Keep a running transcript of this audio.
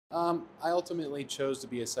I ultimately chose to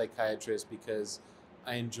be a psychiatrist because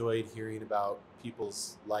I enjoyed hearing about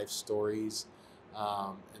people's life stories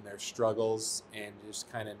and their struggles, and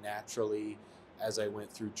just kind of naturally, as I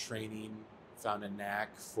went through training, found a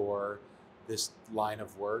knack for this line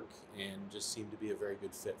of work and just seemed to be a very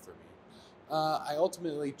good fit for me. I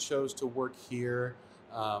ultimately chose to work here.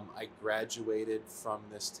 I graduated from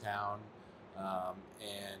this town,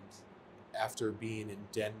 and after being in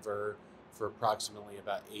Denver for approximately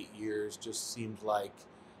about 8 years, just seemed like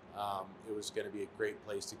it was going to be a great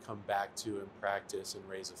place to come back to and practice and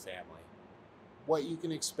raise a family. What you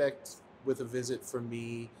can expect with a visit from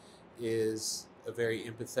me is a very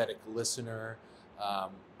empathetic listener.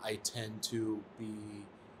 I tend to be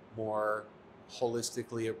more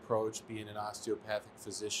holistically approached, being an osteopathic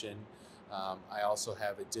physician. I also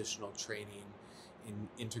have additional training in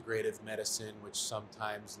integrative medicine, which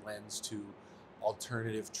sometimes lends to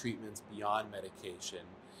alternative treatments beyond medication.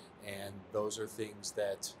 And those are things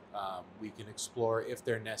that we can explore if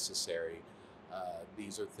they're necessary.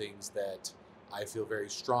 These are things that I feel very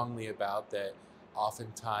strongly about, that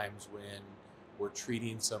oftentimes when we're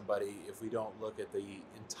treating somebody, if we don't look at the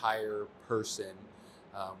entire person,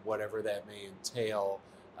 whatever that may entail,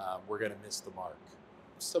 we're going to miss the mark.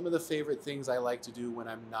 Some of the favorite things I like to do when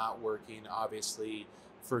I'm not working, obviously,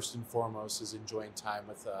 first and foremost, is enjoying time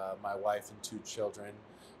with my wife and two children,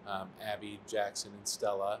 Abby, Jackson, and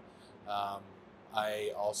Stella.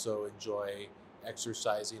 I also enjoy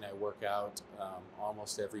exercising. I work out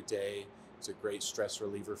almost every day. It's a great stress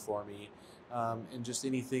reliever for me. And just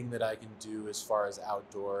anything that I can do as far as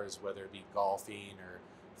outdoors, whether it be golfing or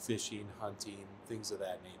fishing, hunting, things of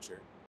that nature.